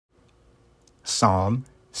Psalm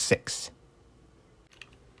 6.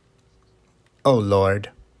 O Lord,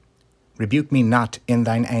 rebuke me not in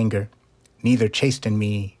thine anger, neither chasten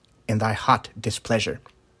me in thy hot displeasure.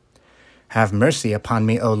 Have mercy upon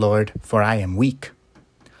me, O Lord, for I am weak.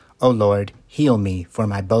 O Lord, heal me, for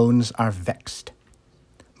my bones are vexed.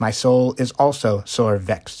 My soul is also sore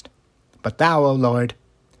vexed. But thou, O Lord,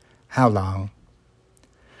 how long?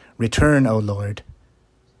 Return, O Lord.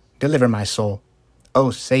 Deliver my soul. O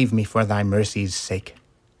save me for thy mercy's sake.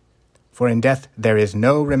 For in death there is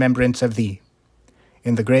no remembrance of thee.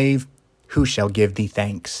 In the grave, who shall give thee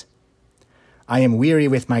thanks? I am weary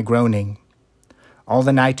with my groaning. All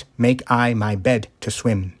the night make I my bed to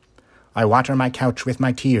swim. I water my couch with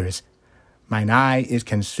my tears. Mine eye is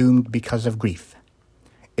consumed because of grief.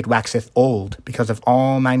 It waxeth old because of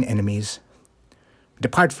all mine enemies.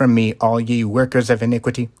 Depart from me, all ye workers of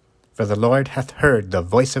iniquity, for the Lord hath heard the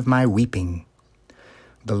voice of my weeping.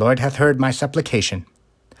 The Lord hath heard my supplication.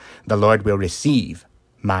 The Lord will receive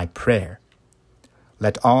my prayer.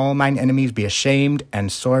 Let all mine enemies be ashamed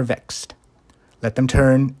and sore vexed. Let them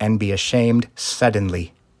turn and be ashamed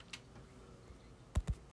suddenly.